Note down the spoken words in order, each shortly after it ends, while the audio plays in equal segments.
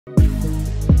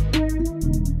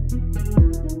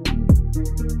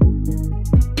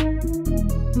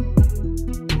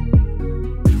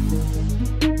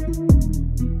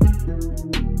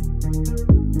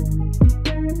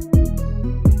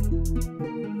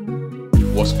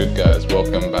What's good, guys?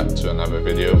 Welcome back to another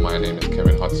video. My name is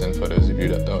Kevin Hudson, for those of you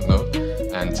that don't know,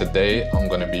 and today I'm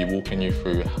going to be walking you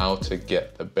through how to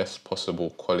get the best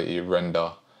possible quality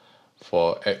render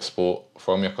for export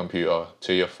from your computer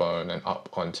to your phone and up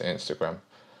onto Instagram.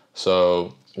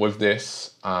 So with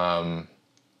this, a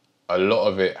lot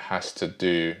of it has to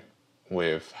do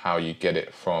with how you get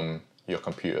it from your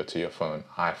computer to your phone,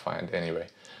 I find anyway.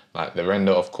 Like, the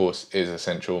render, of course, is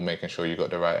essential, making sure you got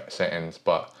the right settings,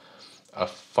 but I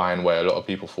find where a lot of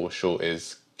people fall short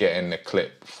is getting the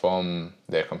clip from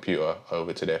their computer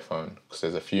over to their phone, because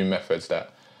there's a few methods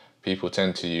that people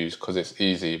tend to use because it's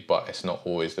easy, but it's not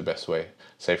always the best way.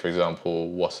 Say, for example,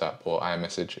 WhatsApp or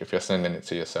iMessage. If you're sending it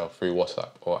to yourself through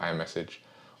WhatsApp or iMessage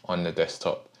on the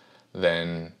desktop,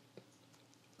 then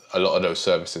a lot of those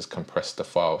services compress the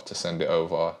file to send it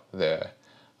over their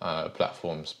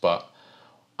platforms. But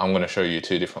I'm going to show you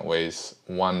two different ways,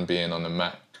 one being on the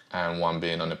Mac and one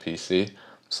being on the PC.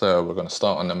 So we're going to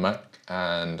start on the Mac,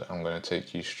 and I'm going to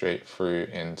take you straight through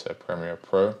into Premiere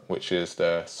Pro, which is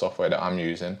the software that I'm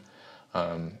using.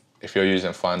 If you're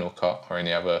using Final Cut or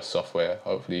any other software,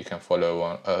 hopefully you can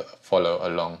follow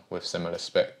along with similar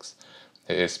specs.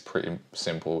 It is pretty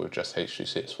simple with just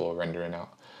H.264 rendering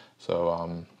out.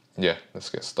 So yeah, let's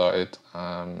get started.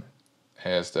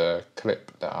 Here's the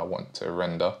clip that I want to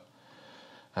render,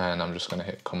 and I'm just going to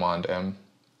hit Command M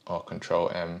or Control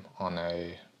M on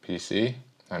a PC,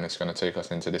 and it's going to take us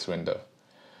into this window.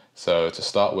 So to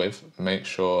start with, make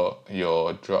sure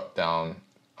your drop down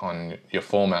on your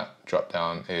format drop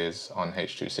down is on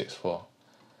H.264,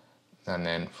 and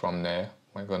then from there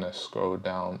we're going to scroll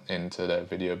down into the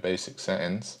video basic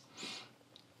settings,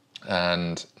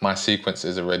 and my sequence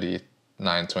is already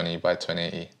 920 by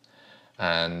 1080,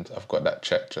 and I've got that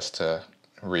checked just to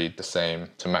read the same,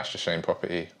 to match the same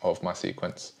property of my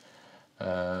sequence.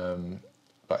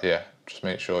 But yeah, just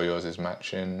make sure yours is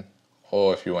matching,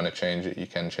 or if you want to change it, you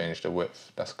can change the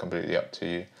width. That's completely up to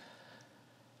you.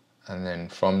 And then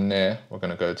from there, we're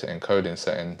going to go to encoding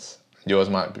settings. Yours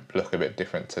might look a bit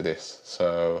different to this.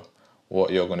 So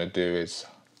what you're going to do is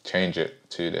change it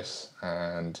to this.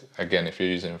 And again, if you're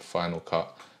using Final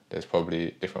Cut, there's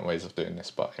probably different ways of doing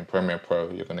this. But in Premiere Pro,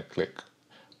 you're going to click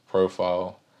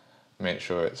Profile, make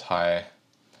sure it's high,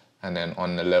 and then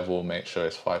on the level, make sure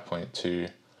it's 5.2,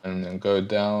 and then go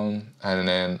down, and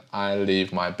then I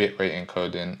leave my bitrate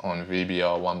encoding on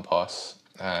VBR 1 pass,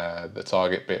 the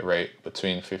target bitrate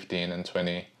between 15 and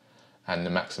 20, and the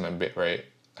maximum bitrate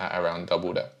at around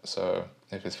double that. So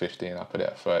if it's 15, I put it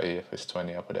at 30, if it's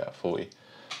 20, I put it at 40.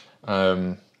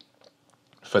 For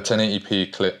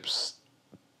 1080p clips,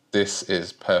 this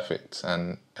is perfect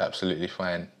and absolutely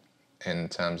fine in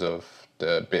terms of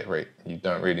the bitrate. You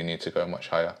don't really need to go much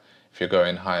higher. If you're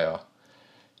going higher,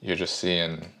 you're just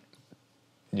seeing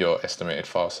your estimated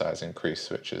file size increase,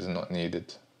 which is not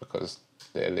needed because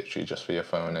they're literally just for your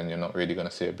phone and you're not really going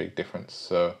to see a big difference.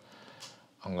 So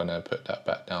I'm going to put that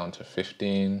back down to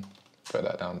 15, put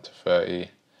that down to 30,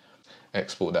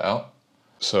 export that out.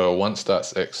 So once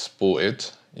that's exported,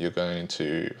 you're going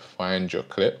to find your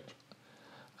clip.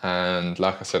 And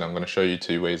like I said, I'm going to show you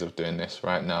two ways of doing this.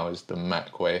 Right now is the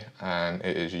Mac way, and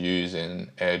it is using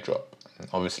AirDrop.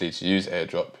 Obviously, to use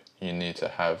AirDrop, you need to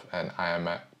have an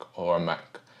iMac or a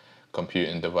Mac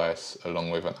computing device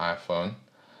along with an iPhone.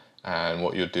 And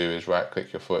what you'll do is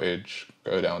right-click your footage,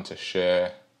 go down to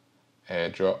Share,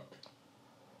 AirDrop,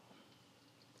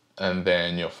 and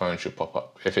then your phone should pop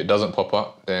up. If it doesn't pop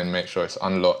up, then make sure it's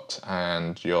unlocked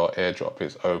and your AirDrop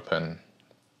is open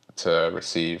to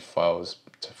receive files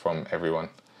from everyone.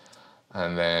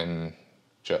 And then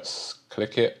just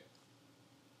click it,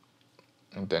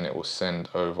 and then it will send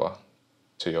over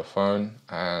to your phone,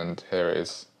 and here it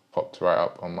is, popped right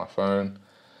up on my phone.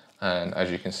 And as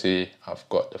you can see, I've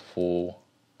got the full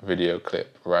video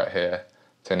clip right here,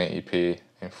 1080p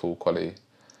in full quality,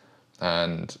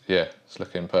 and yeah, it's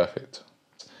looking perfect.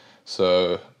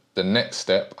 So the next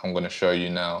step I'm going to show you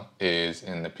now is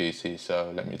in the PC,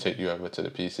 so let me take you over to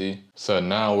the PC. So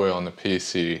now we're on the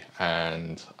PC,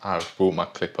 and I've brought my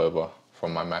clip over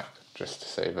from my Mac just to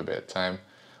save a bit of time.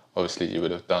 Obviously, you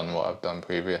would have done what I've done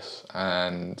previous,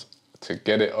 and to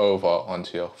get it over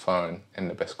onto your phone in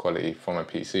the best quality from a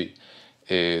PC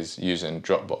is using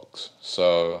Dropbox.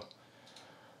 So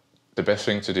the best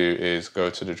thing to do is go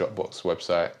to the Dropbox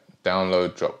website,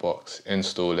 download Dropbox,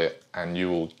 install it, and you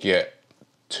will get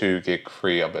 2 gig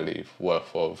free, I believe,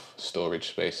 worth of storage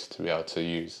space to be able to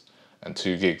use. And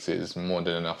 2 gigs is more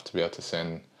than enough to be able to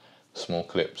send small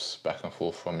clips back and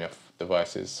forth from your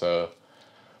devices. So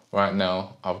right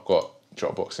now I've got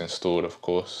Dropbox installed, of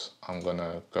course. I'm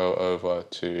gonna go over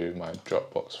to my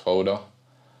Dropbox folder,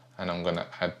 and I'm gonna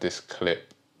add this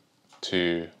clip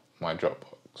to my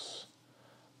Dropbox.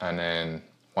 And then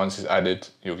once it's added,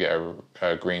 you'll get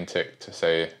a green tick to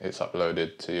say it's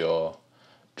uploaded to your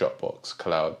Dropbox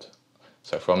cloud.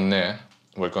 So from there,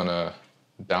 we're gonna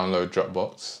download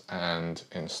Dropbox and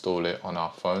install it on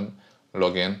our phone,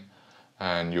 log in,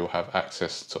 and you'll have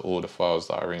access to all the files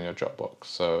that are in your Dropbox.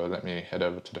 So let me head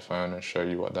over to the phone and show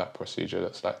you what that procedure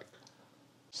looks like.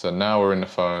 So now we're in the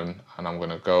phone, and I'm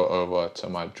gonna go over to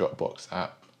my Dropbox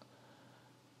app,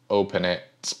 open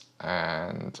it,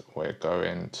 and we're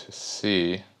going to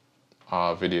see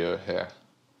our video here.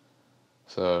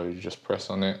 So you just press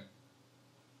on it,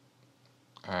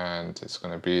 and it's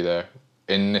gonna be there.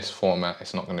 In this format,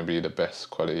 it's not gonna be the best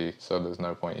quality, so there's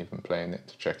no point even playing it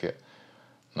to check it.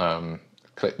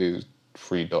 Click these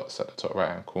 3 dots at the top right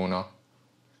hand corner,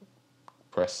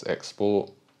 press export,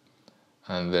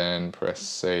 and then press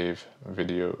save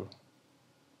video.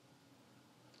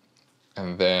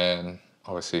 And then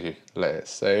obviously let it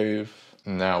save.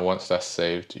 Now once that's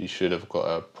saved, you should have got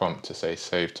a prompt to say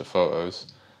save to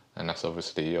photos, and that's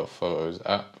obviously your Photos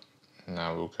app.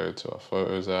 Now we'll go to our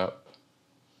Photos app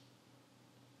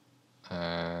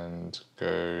and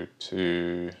go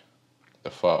to the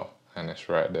file, and it's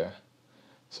right there.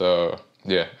 So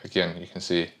yeah, again, you can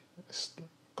see it's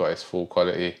got its full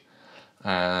quality,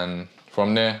 and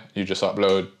from there you just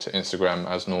upload to Instagram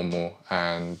as normal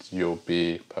and you'll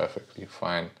be perfectly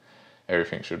fine.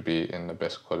 Everything should be in the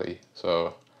best quality.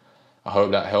 So I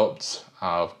hope that helped.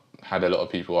 I've had a lot of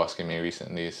people asking me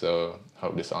recently, so I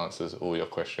hope this answers all your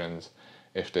questions.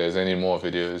 If there's any more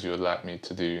videos you would like me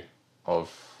to do of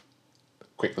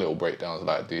quick little breakdowns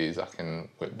like these, I can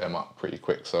whip them up pretty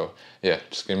quick. So yeah,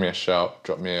 just give me a shout,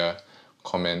 drop me a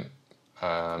comment,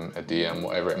 a DM,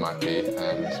 whatever it might be,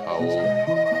 and I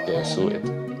will get it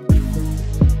sorted.